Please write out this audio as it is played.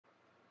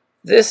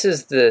This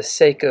is the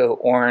Seiko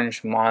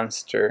Orange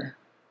Monster.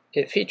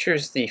 It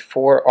features the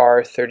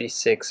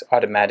 4R36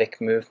 automatic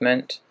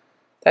movement.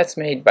 That's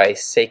made by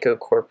Seiko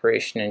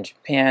Corporation in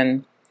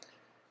Japan.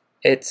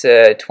 It's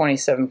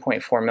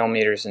 27.4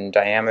 millimeters in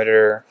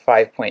diameter,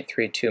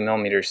 5.32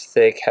 millimeters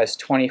thick, has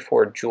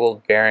 24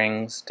 jeweled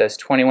bearings, does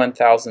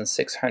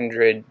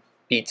 21,600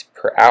 beats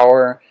per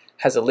hour,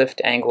 has a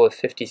lift angle of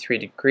 53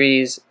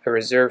 degrees, a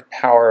reserve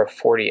power of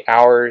 40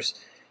 hours.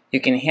 You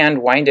can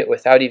hand wind it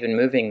without even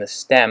moving the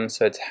stem,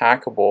 so it's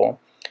hackable.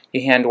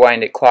 You hand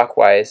wind it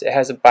clockwise. It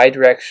has a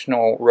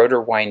bidirectional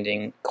rotor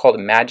winding called a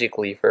magic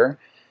lever.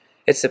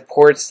 It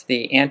supports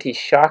the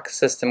anti-shock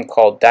system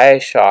called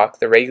Diashock.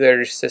 The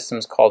regulator system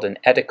is called an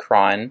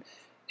ETACHRON.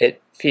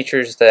 It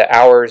features the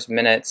hours,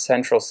 minutes,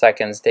 central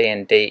seconds, day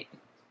and date.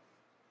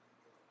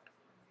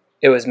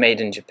 It was made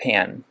in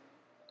Japan.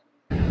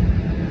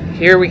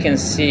 Here we can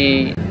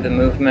see the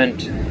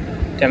movement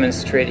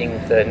demonstrating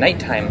the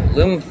nighttime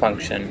lume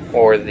function,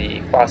 or the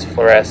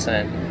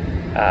phosphorescent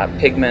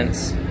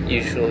pigments,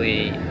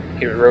 usually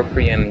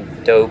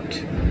europium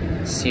doped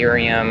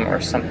cerium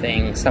or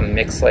something, some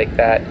mix like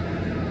that.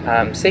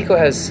 Seiko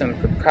has some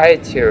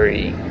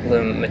proprietary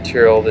lume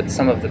material that's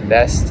some of the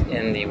best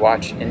in the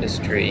watch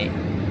industry,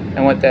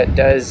 and what that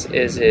does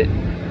is it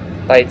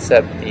lights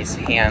up these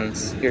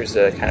hands. Here's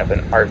a kind of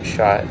an art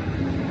shot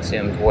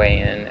zoomed way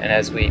in, and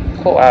as we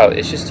pull out,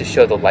 it's just to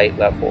show the light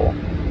level.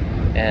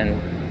 And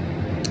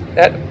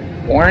that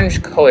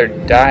orange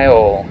colored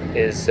dial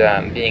is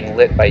being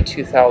lit by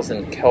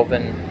 2000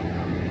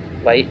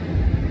 Kelvin light,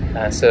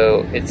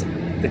 so it's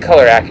the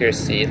color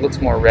accuracy. It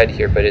looks more red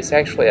here, but it's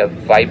actually a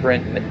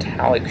vibrant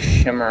metallic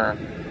shimmer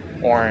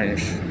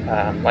orange,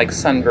 like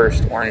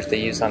sunburst orange they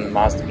use on the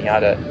Mazda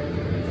Miata.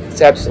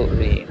 It's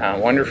absolutely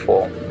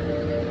wonderful.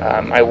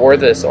 I wore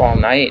this all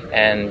night,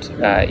 and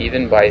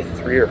even by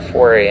 3 or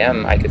 4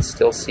 a.m. I could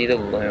still see the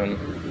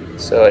lume,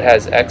 so it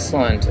has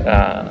excellent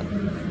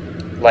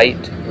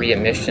light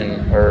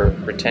re-emission or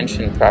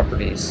retention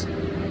properties.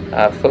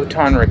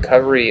 Photon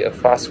recovery of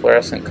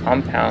phosphorescent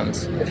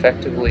compounds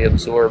effectively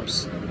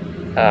absorbs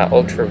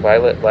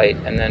ultraviolet light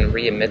and then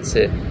re-emits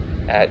it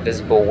at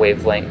visible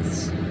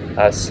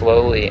wavelengths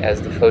slowly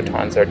as the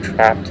photons are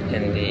trapped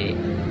in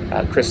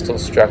the crystal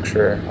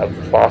structure of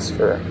the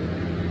phosphor.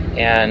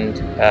 And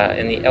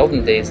in the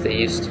Elden days they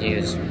used to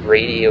use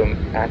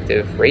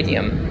radioactive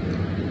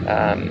radium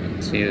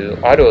to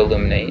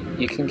auto-illuminate.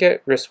 You can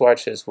get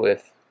wristwatches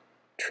with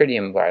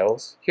tritium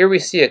vials. Here we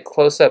see a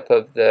close-up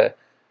of the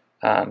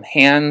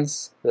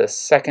hands, the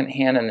second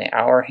hand and the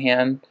hour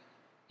hand.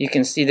 You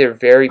can see they're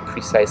very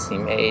precisely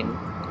made.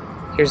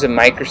 Here's a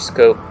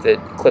microscope that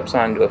clips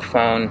onto a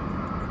phone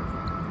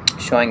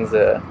showing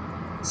the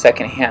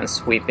second hand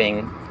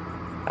sweeping.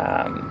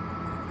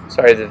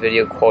 Sorry the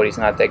video quality is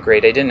not that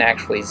great. I didn't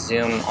actually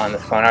zoom on the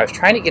phone. I was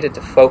trying to get it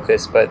to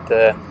focus, but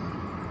the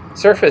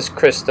surface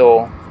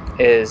crystal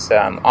is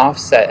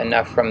offset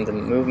enough from the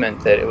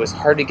movement that it was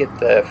hard to get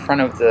the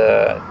front of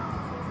the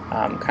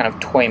kind of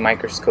toy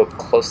microscope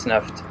close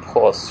enough to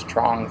pull a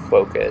strong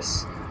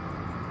focus.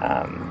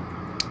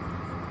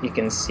 You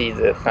can see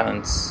the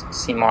phone's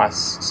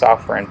CMOS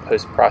software and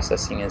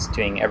post-processing is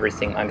doing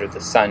everything under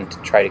the sun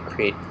to try to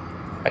create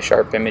a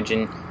sharp image.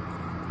 And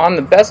on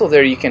the bezel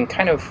there, you can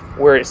kind of,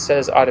 where it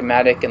says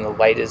automatic and the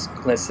light is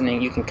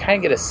glistening, you can kind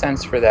of get a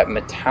sense for that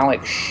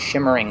metallic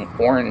shimmering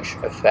orange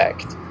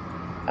effect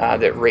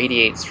that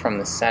radiates from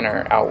the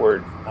center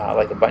outward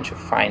like a bunch of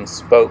fine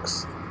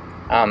spokes.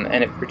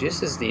 And it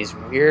produces these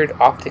weird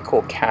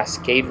optical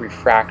cascade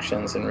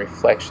refractions and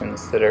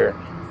reflections that are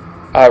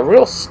a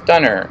real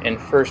stunner in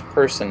first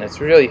person.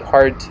 It's really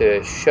hard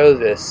to show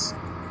this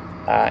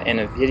in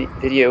a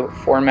video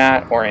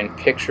format or in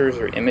pictures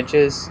or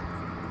images.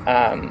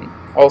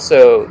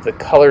 Also, the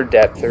color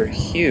depth or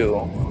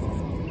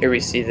hue, here we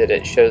see that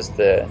it shows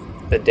the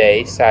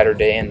day,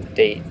 Saturday, and the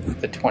date,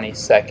 the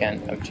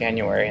 22nd of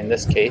January in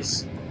this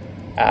case.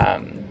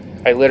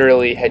 I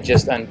literally had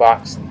just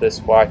unboxed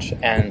this watch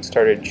and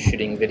started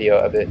shooting video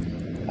of it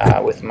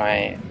with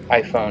my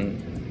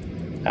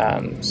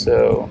iPhone.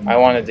 So I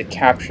wanted to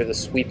capture the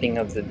sweeping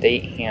of the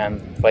date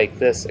hand like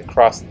this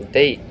across the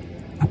date,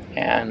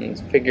 and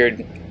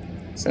figured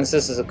since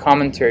this is a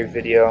commentary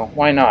video,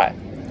 why not?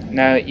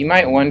 Now you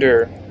might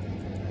wonder,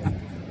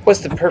 what's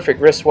the perfect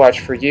wristwatch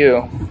for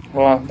you?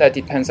 Well, that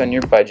depends on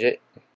your budget.